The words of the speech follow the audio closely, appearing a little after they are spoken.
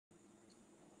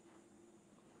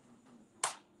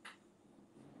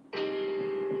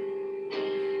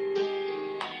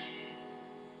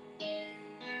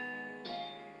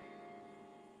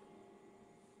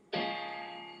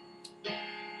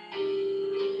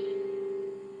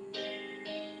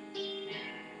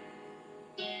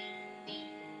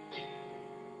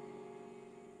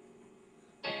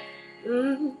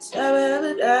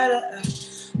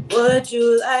Would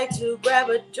you like to grab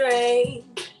a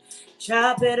drink,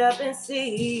 chop it up and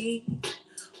see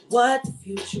what the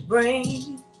future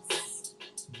brings?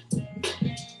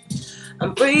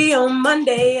 I'm free on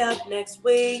Monday of next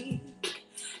week.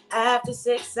 After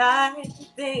 6, I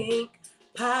think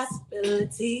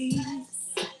possibilities.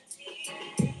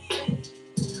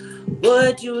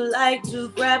 Would you like to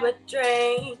grab a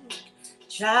drink,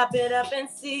 chop it up and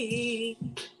see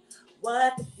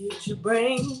what the future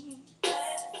brings?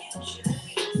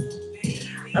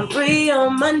 I'm free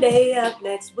on Monday of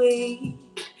next week.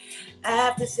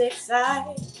 After 6,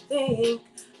 I think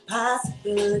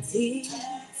possibilities.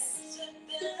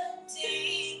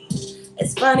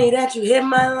 It's funny that you hit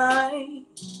my line.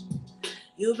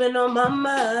 You've been on my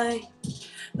mind,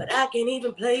 but I can't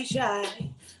even play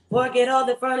shy. Forget all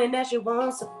the fronting that shit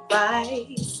won't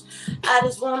suffice. I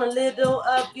just want a little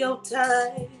of your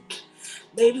time.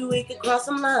 Maybe we could cross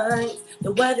some lines.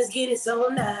 The weather's getting so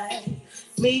nice.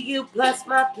 Me, you, plus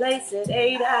my place at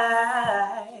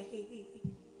 8I.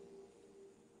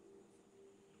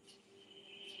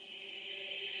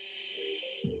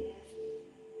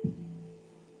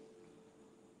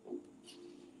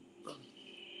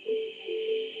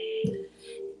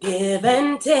 Give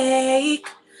and take.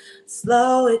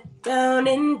 Slow it down,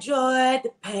 enjoy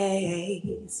the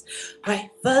pace.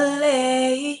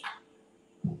 Rightfully,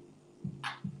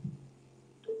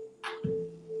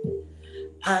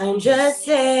 I'm just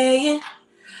saying,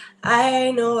 I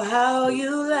know how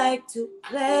you like to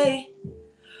play.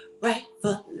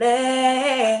 Rightfully,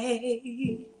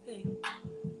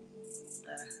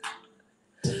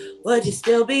 would you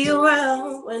still be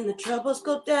around when the troubles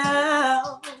go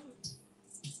down?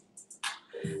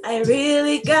 I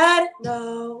really gotta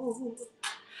know.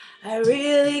 I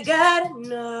really gotta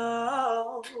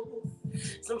know.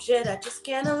 Some shit I just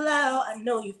can't allow. I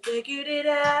know you figured it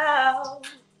out.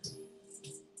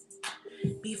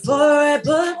 Before I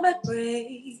put my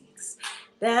brakes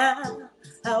down,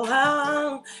 how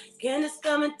long can this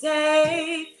come and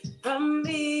take from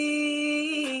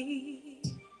me?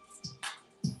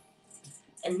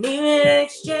 And even in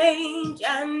exchange,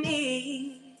 I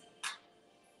need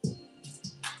to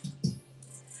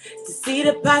see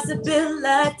the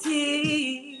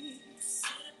possibilities.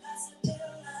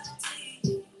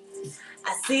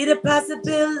 I see the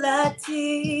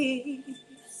possibilities.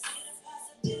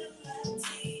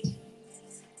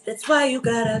 That's why you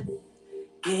gotta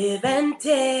give and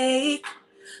take.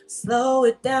 Slow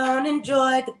it down,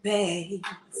 enjoy the pace.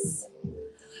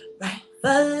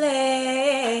 Rightfully,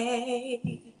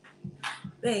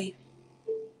 babe.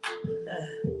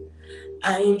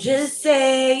 I'm just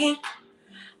saying,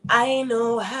 I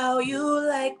know how you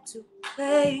like to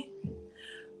play.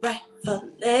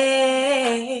 Rightfully.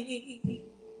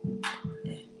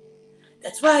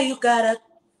 That's why you gotta.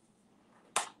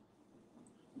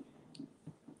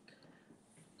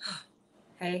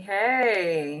 Hey,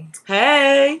 hey.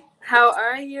 Hey. How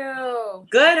are you?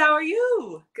 Good, how are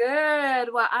you?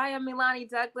 Good. Well, I am Milani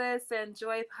Douglas, and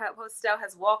Joy Postell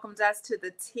has welcomed us to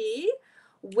the tea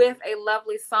with a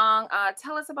lovely song.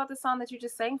 Tell us about the song that you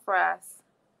just sang for us.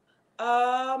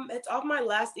 It's off my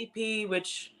last EP,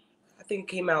 which I think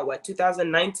came out,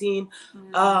 2019?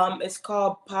 It's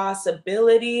called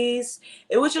Possibilities.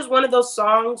 It was just one of those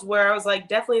songs where I was like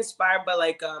definitely inspired by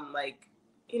like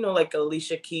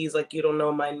Alicia Keys, like You Don't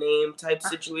Know My Name type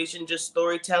situation, just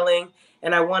storytelling.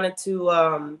 And I wanted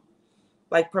to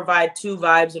like provide two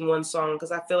vibes in one song,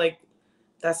 because I feel like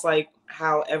that's like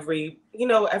how every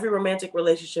romantic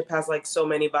relationship has like so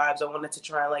many vibes. I wanted to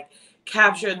try and like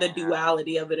capture the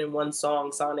duality of it in one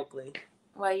song sonically.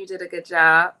 Well, you did a good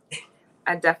job.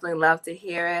 I definitely love to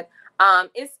hear it.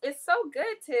 It's so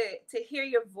good to hear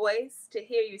your voice, to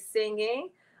hear you singing.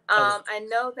 I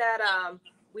know that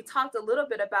we talked a little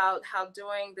bit about how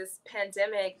during this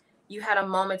pandemic you had a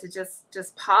moment to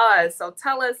just pause. So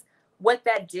tell us what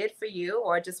that did for you,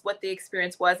 or just what the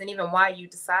experience was, and even why you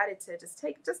decided to just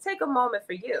take a moment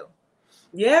for you.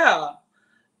 Yeah.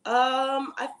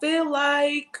 I feel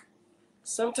like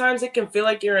sometimes it can feel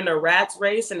like you're in a rat's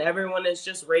race and everyone is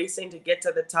just racing to get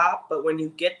to the top. But when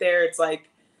you get there, it's like,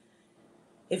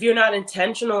 if you're not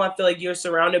intentional, I feel like you're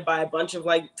surrounded by a bunch of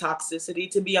like toxicity,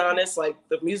 to be honest. Like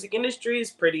the music industry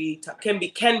is pretty, can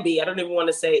be, I don't even want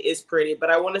to say is pretty, but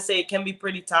I want to say it can be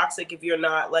pretty toxic if you're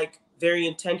not like very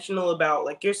intentional about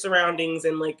like your surroundings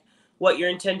and like what your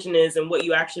intention is and what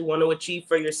you actually want to achieve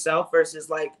for yourself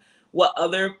versus like what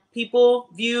other people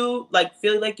feel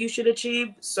like you should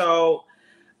achieve. So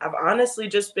I've honestly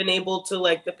just been able to,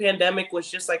 like, the pandemic was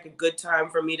just like a good time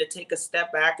for me to take a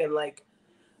step back and like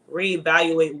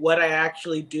reevaluate what I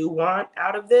actually do want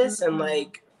out of this and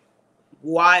like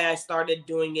why I started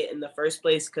doing it in the first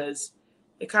place, because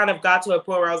it kind of got to a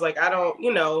point where I was like, I don't,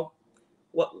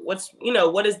 what's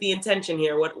what is the intention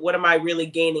here? What am I really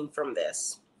gaining from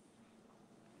this?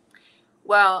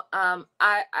 Well,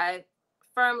 I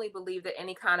firmly believe that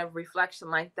any kind of reflection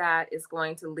like that is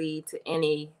going to lead to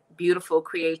any beautiful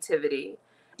creativity.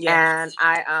 Yes.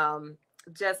 And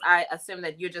I assume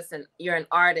that you're an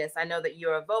artist. I know that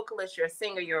you're a vocalist, you're a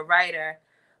singer, you're a writer,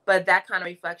 but that kind of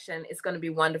reflection is going to be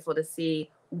wonderful to see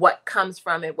what comes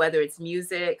from it, whether it's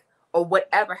music or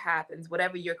whatever happens,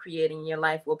 whatever you're creating in your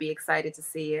life. We'll be excited to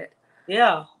see it.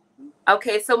 Yeah.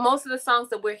 Okay, so most of the songs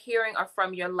that we're hearing are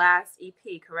from your last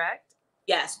EP, correct?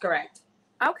 Yes, correct.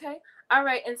 Okay. All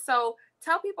right. And so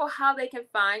tell people how they can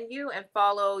find you and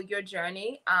follow your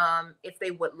journey, if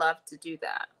they would love to do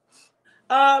that.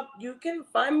 You can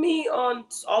find me on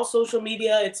all social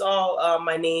media. It's all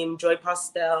my name, Joy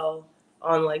Postell,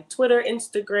 on like Twitter,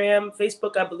 Instagram,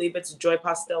 Facebook. I believe it's Joy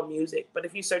Postell Music. But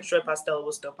if you search Joy Postell, it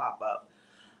will still pop up.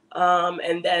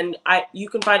 And then you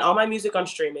can find all my music on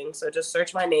streaming. So just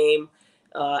search my name,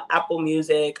 Apple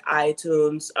Music,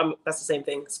 iTunes. That's the same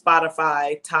thing.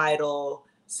 Spotify, Tidal,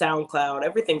 SoundCloud.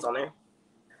 Everything's on there.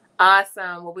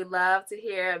 Awesome. Well, we love to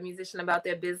hear a musician about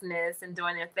their business and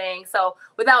doing their thing. So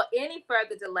without any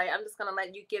further delay, I'm just going to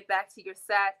let you get back to your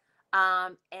set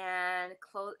and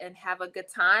close and have a good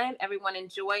time. Everyone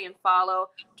enjoy and follow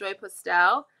Joy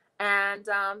Postell. And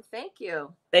thank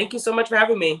you. Thank you so much for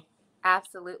having me.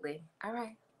 Absolutely. All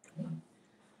right.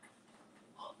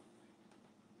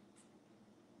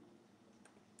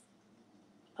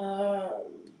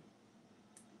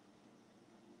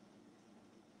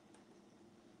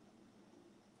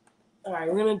 All right,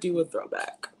 we're going to do a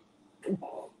throwback.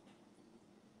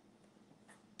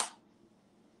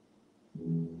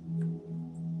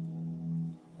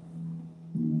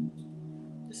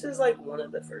 This is like one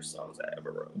of the first songs I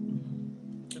ever wrote.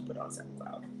 I put on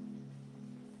SoundCloud.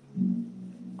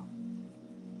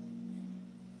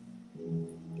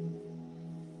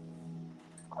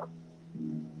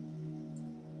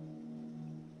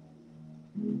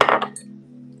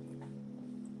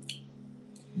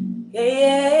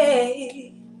 Yeah.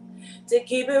 To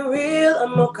keep it real,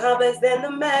 I'm more complex than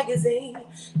the magazine.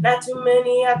 Not too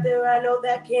many out there I know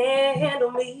that can't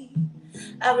handle me.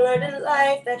 I've learned in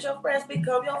life that your friends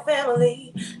become your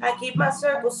family. I keep my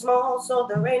circle small so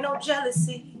there ain't no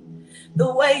jealousy.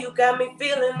 The way you got me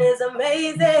feeling is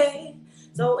amazing.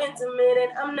 So intimate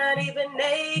and I'm not even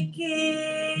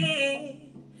naked.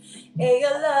 And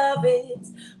your love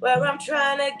is where I'm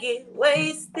trying to get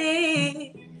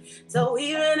wasted. So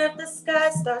even if the sky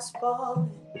starts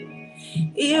falling,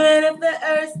 even if the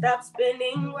earth stops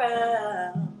spinning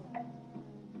round,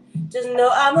 just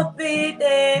know I'ma be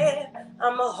there.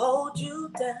 I'ma hold you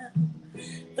down.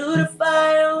 Through the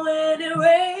fire, wind, and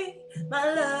rain,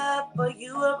 my love for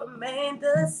you will remain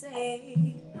the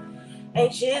same.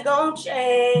 Ain't shit gon'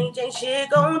 change, ain't shit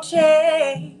gon'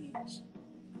 change.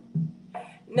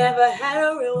 Never had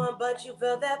a real one, but you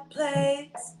fill that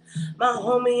place. My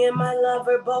homie and my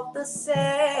lover both the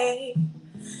same.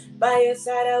 By your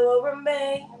side I will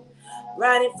remain.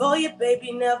 Riding for you,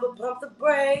 baby, never pump the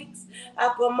brakes. I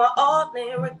put my all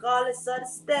in regardless of the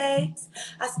stakes.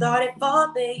 I started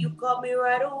falling, you caught me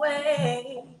right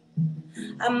away.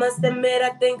 I must admit I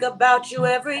think about you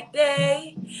every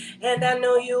day. And I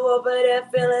know you over there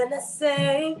feeling the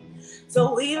same.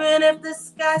 So even if the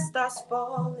sky starts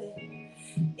falling,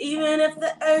 even if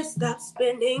the earth stops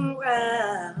spinning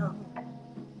round,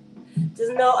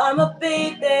 just know I'ma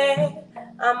be there.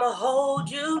 I'ma hold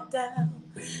you down.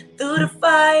 Through the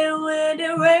fire, wind,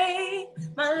 and rain,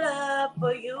 my love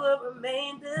for you will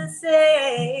remain the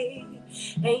same.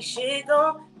 Ain't shit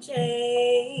gon'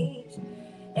 change.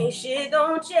 Ain't shit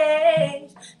gon'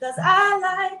 change. Cause I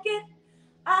like it.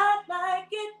 I like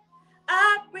it.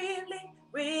 I really,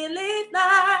 really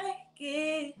like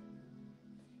it.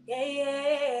 Yeah,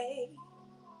 yeah.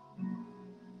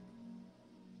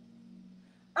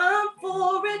 I'm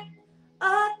for it.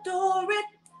 Adore it.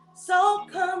 So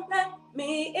come let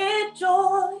me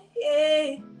enjoy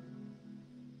it.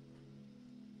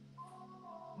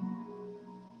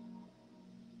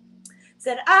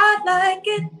 Said I like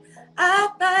it, I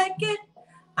like it,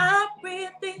 I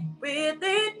really,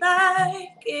 really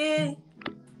like it.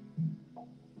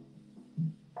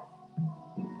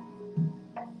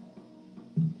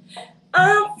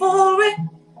 I'm for it,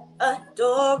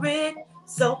 adore it,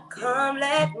 so come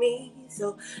let me,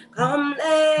 so come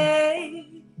let me.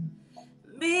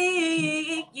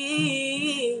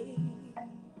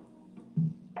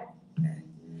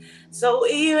 So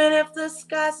even if the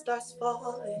sky starts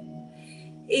falling,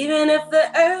 even if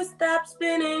the earth stops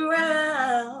spinning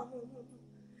round,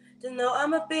 Just know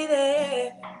I'ma be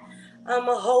there.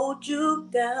 I'ma hold you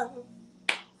down.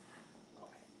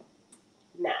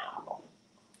 Now,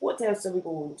 what else are we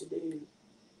going to do?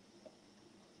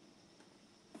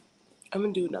 I'm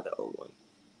gonna do another old one.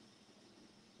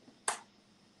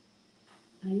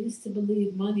 I used to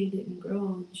believe money didn't grow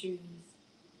on trees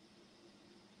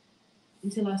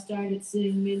until I started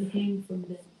seeing men hang from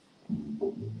them.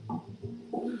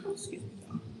 Excuse me.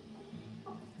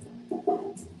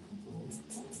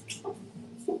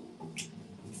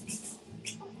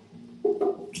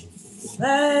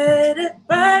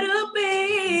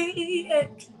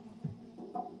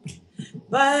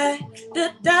 But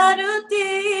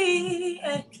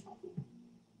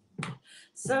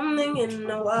something in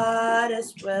the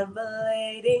water's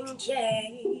revelating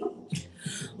change.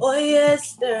 Oh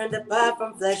yes, stirring the pot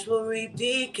from flesh will reap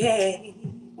decay.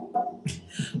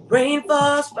 Rain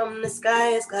falls from the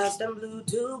sky as clouds turn blue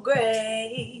to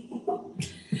gray.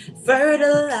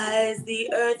 Fertilize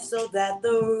the earth so that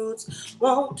the roots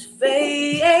won't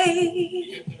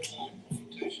fade.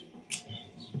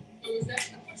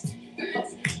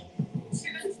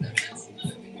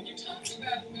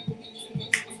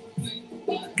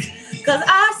 Cause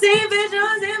I see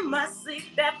visions in my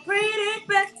sleep that predict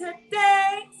better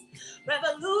days.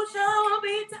 Revolution won't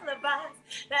be televised.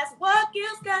 That's what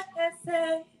Gil Scott has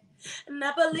said. And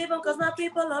I believe him cause my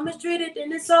people are mistreated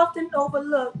and it's often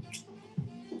overlooked.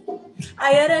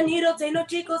 I had a needle, take no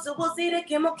chico, so we'll see that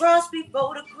came across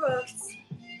before the crooks.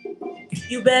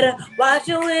 You better watch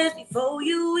your hands before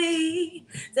you eat.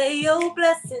 Say your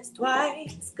blessings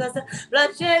twice, cause the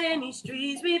bloodshed in these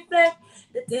streets reflect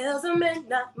the tales of men,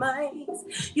 not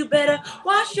minds. You better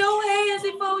wash your hands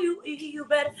before you eat. You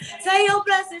better say your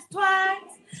blessings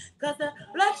twice, cause the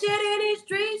bloodshed in these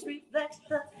streets reflect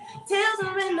the tales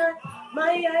of men, not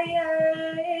minds.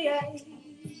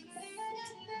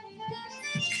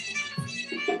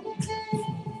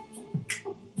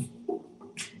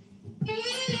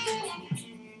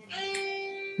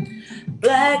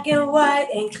 Black and white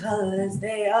ain't colors,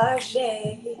 they are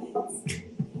shades.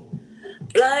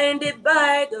 Blinded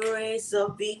by the race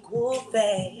of equal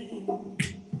fate.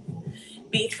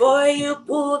 Before you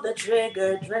pull the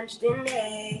trigger, drenched in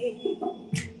hate.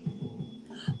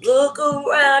 Look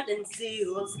around and see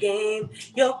whose game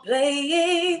you're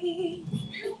playing.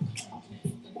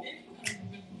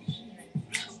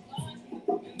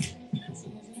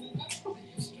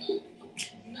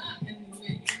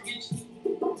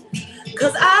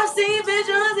 Cause I've seen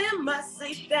visions in my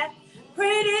sleep that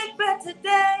predict better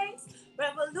days.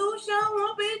 Revolution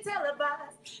won't be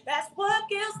televised. That's what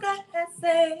Gil Scott has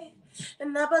said.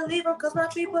 And I believe him cause my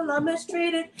people are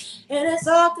mistreated and it's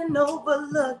often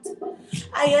overlooked.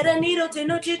 I had a needle to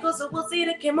no chico, so we'll see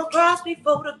that came across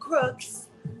before the crooks.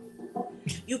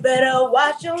 You better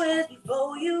watch your hands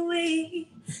before you eat.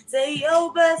 Say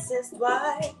your blessings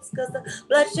twice, cause the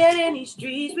bloodshed in these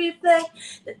streets reflect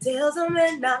the tales of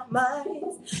men, not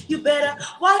minds. You better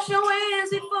wash your hands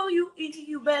before you eat.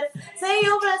 You better say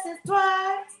your blessings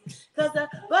twice, cause the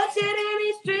bloodshed in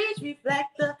these streets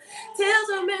reflect the tales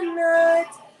of men, not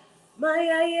my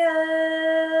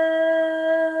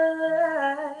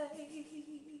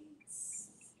eyes.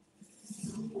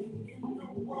 Something in the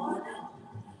water.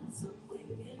 Something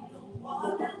in the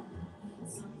water,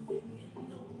 something in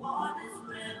the water's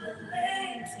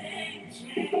revelating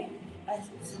change. I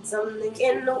said something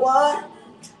in the water.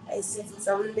 I said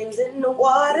something's in the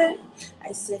water.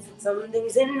 I said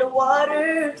something's in the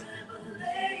water.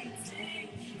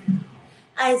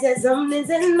 I said something's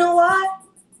in the water.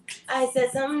 I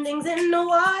said something's in the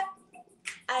water.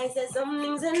 I said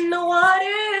something's in the water.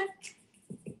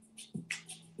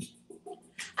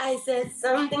 I said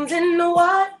something's in the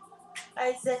water.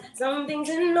 I said something's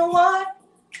in the water.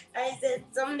 I said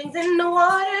something's in the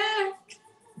water.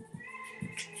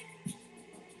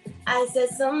 I said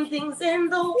something's in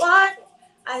the water.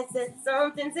 I said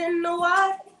something's in the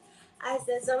water. I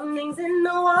said something's in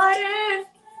the water.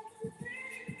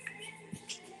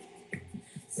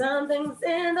 Something's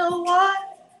in the water.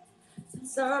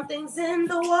 Something's in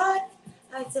the water.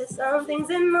 I said something's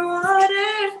in the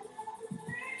water.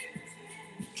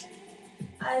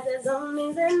 I said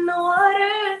something's in the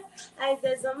water. I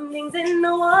said something's in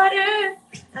the water.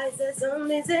 I said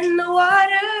something's in the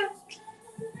water.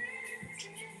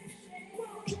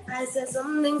 I said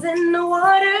something's in the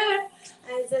water.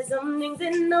 I said something's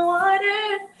in the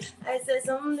water. I said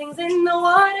something's in the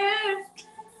water.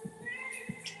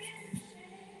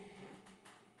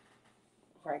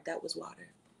 All right, that was water.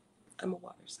 I'm a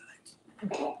water sign.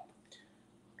 Hold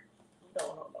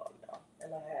on.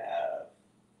 And I have.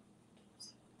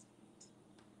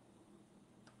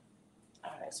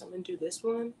 All right. right, so I'm gonna do this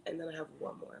one, and then I have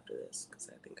one more after this because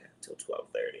I think I have till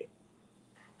 12:30.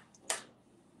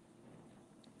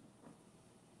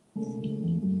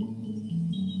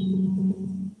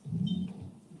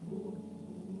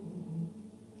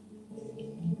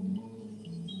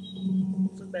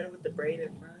 This is better with the braid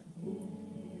in front.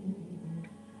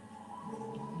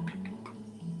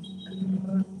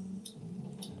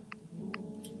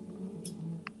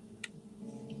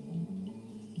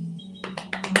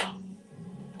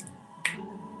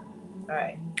 All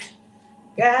right.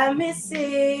 Got me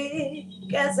sick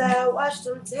as I watched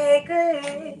him take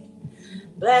it.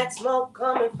 Black smoke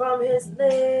coming from his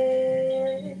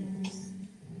lips.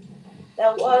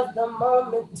 That was the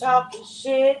moment talking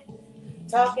shit.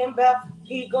 Talking about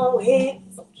he gon' hit.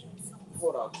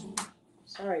 Hold on.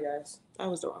 Sorry, guys. That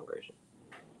was the wrong version.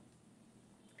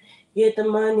 Get the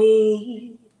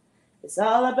money. It's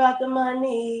all about the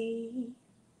money.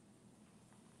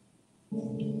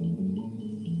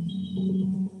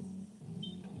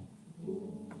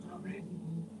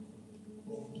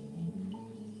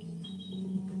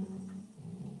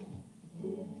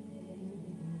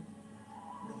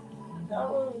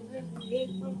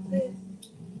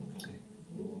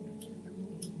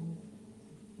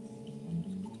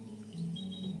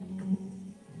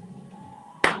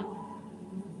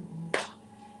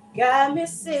 Got me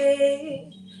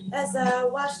sick as I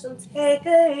watched him take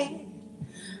it.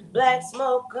 Black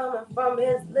smoke coming from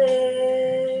his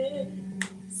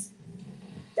lips.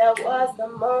 That was the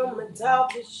moment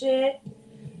talking shit.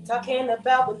 Talking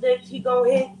about what lick he gon'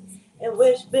 hit and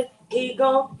which bit he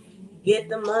gon' get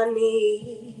the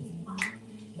money.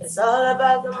 It's all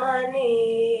about the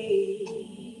money.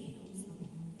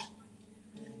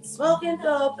 Smoking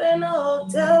dope in a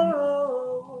hotel room.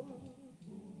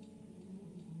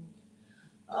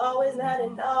 Always not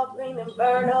in dog green and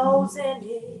burn holes in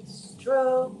his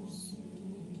troops.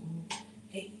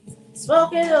 Hey,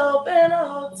 smoking dope in a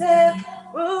hotel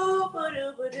room.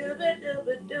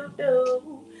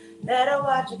 Better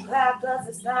watch your clock, cause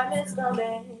this time is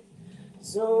coming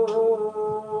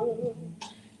soon.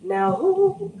 Now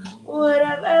who would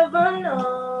have ever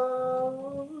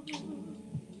known?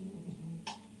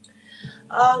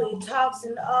 All he talks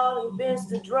and all he bends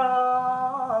to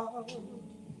drum.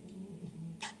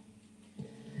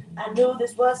 I knew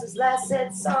this was his last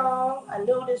set song. I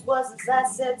knew this was his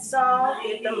last set song.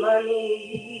 Get the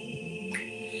money.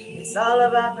 It's all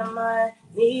about the money.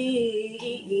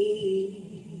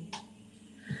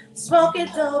 Smoking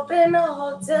dope in a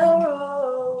hotel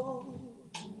room.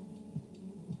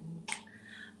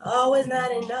 Always not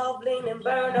in no bling and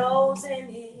burn holes in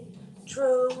his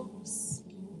troops.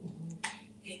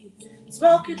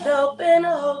 Smoking dope in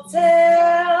a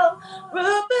hotel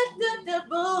room.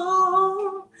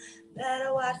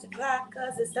 Better watch the clock,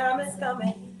 cause his time is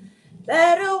coming.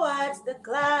 Better watch the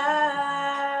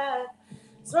clock.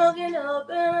 Smoking dope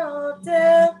in a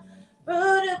hotel.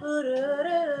 Better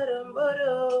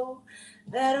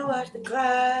watch the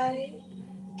clock.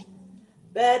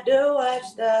 Better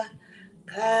watch the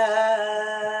clock.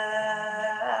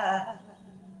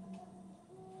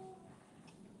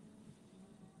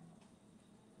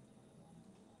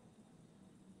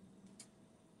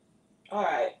 All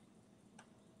right.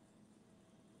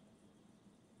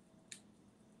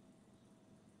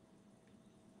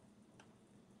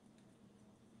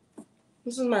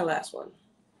 This is my last one.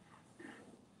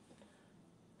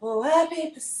 Oh,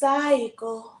 happy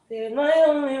cycle. There's my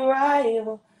only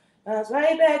rival. Bounce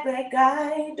right back like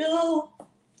I do. Oh,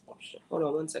 shit. Hold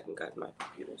on 1 second, guys. My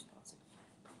computer's pausing.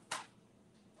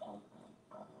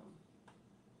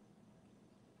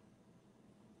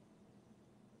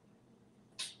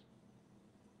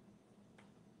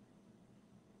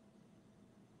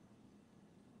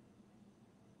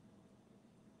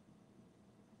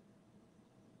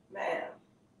 Man.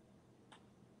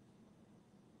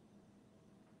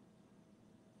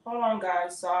 Hold on,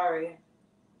 guys. Sorry.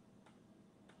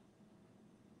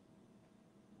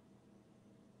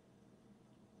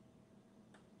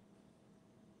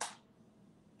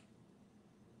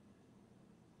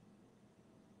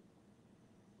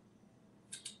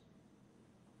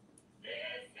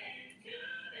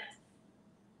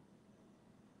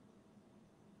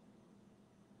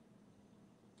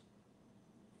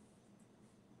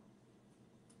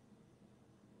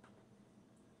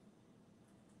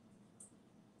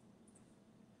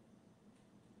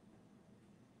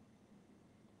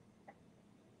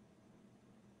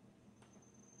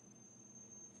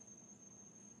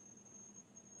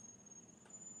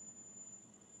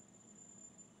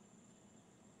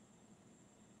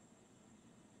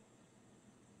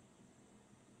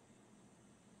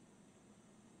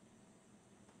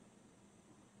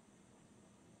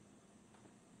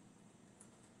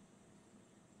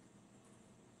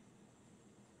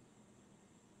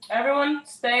 Everyone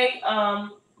stay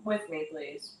with me,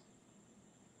 please.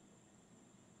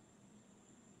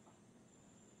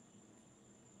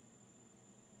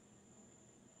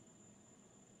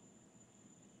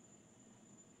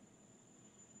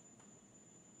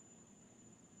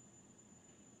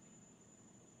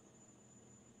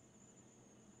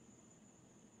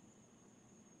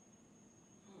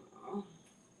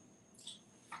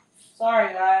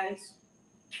 Sorry, guys.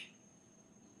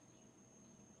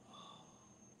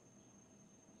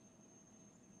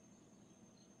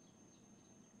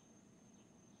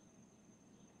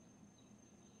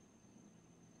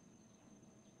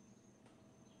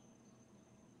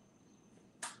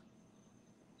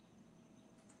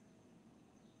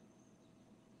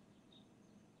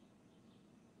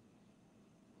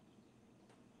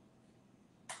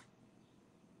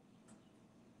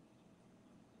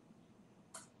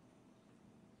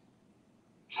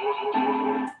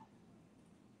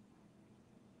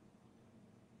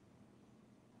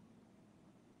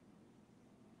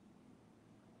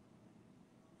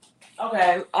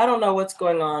 Okay, I don't know what's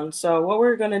going on. So what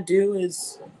we're gonna do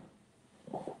is,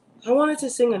 I wanted to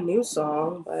sing a new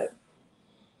song, but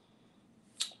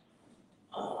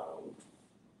um,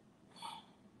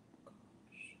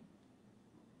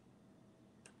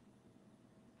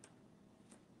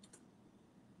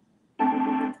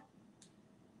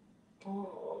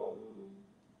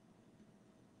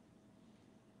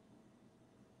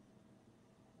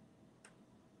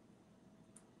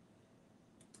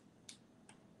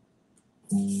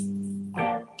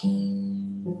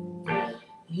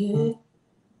 yeah.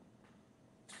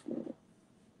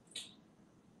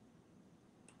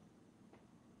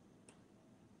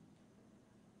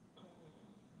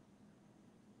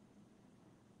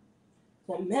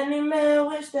 So many men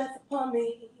wish death upon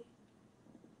me,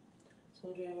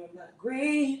 so driven by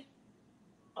greed.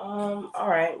 All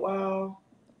right. Well,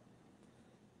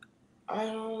 I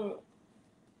don't.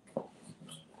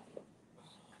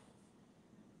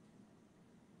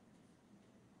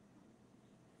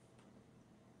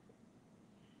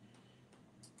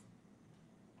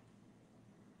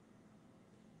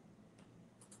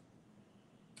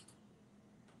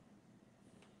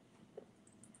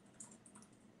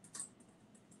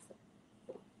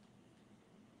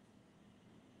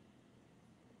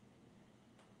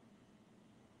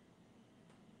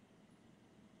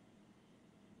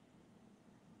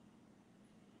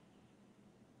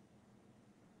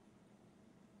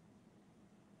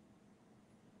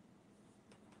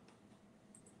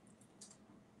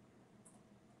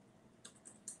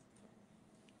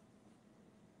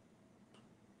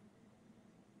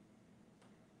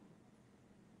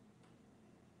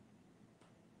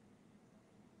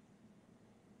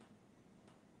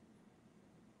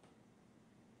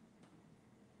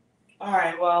 All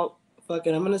right. Well, fuck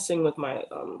it. I'm gonna sing with my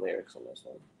lyrics on this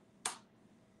one.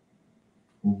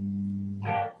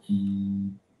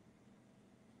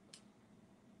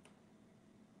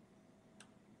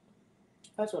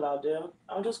 That's what I'll do.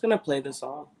 I'm just gonna play the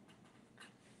song.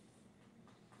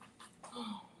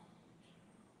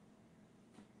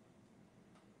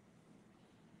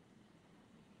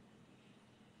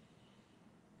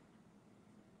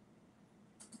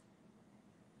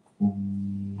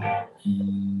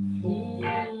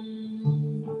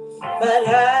 But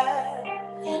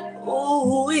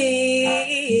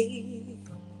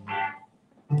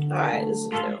alright, this is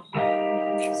new.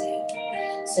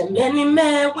 So many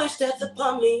men wish death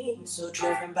upon me, so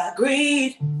driven by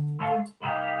greed.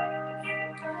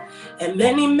 And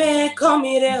many men call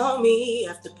me their homie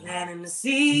after planting the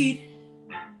seed.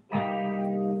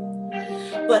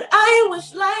 But I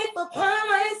wish life upon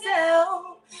myself,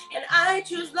 and I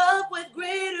choose love with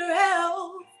greater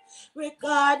help,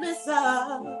 regardless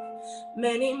of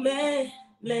many men,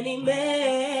 many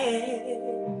men.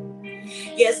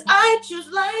 Yes, I choose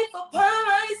life upon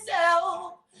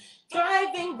myself,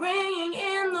 thriving, bringing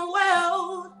in the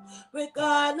wealth,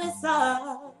 regardless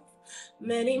of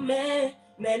many men,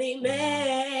 many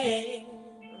men,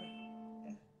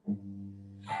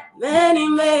 many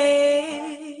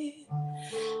men,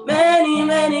 many,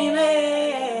 many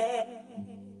men,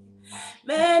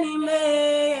 many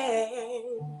men.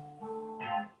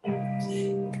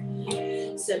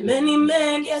 Said many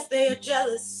men, yes, they are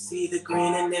jealous, see the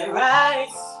green in their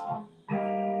eyes.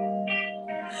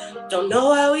 Don't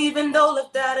know how even though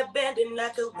left out abandoned, I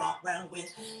could walk around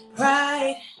with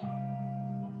pride.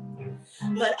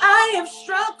 But I have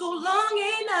struggled long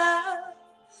enough,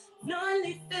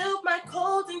 knowingly filled my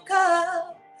golden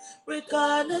cup,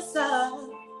 regardless of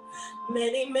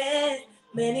many men,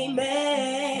 many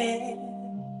men.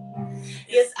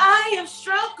 Yes, I have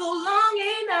struggled long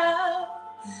enough,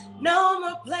 no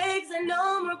more playing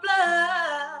of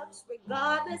loves,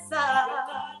 regardless of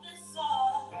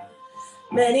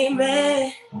many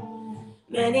men.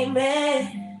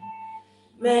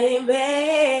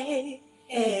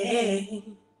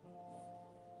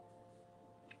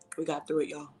 We got through it,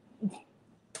 y'all.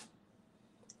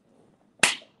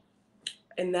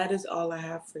 And that is all I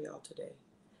have for y'all today.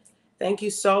 Thank you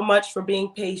so much for being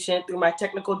patient through my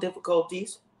technical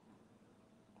difficulties.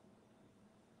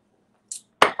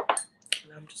 And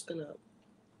I'm just gonna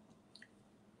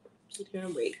sit here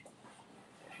and wait.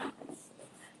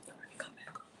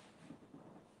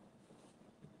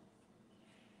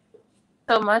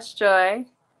 So much, Joy.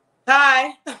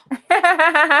 Hi.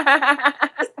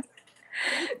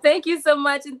 Thank you so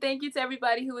much, and thank you to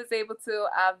everybody who was able to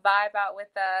vibe out with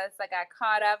us. I got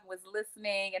caught up, was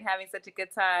listening, and having such a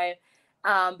good time.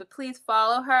 But please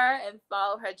follow her and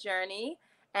follow her journey.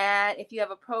 And if you have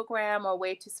a program or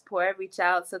way to support, reach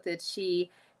out so that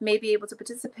she may be able to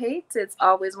participate. It's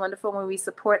always wonderful when we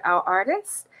support our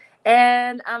artists.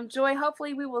 And Joy,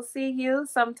 hopefully we will see you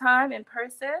sometime in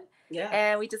person. Yeah.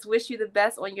 And we just wish you the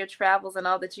best on your travels and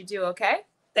all that you do, okay?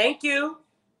 Thank you.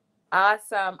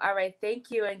 Awesome. All right.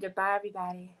 Thank you, and goodbye,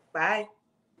 everybody. Bye.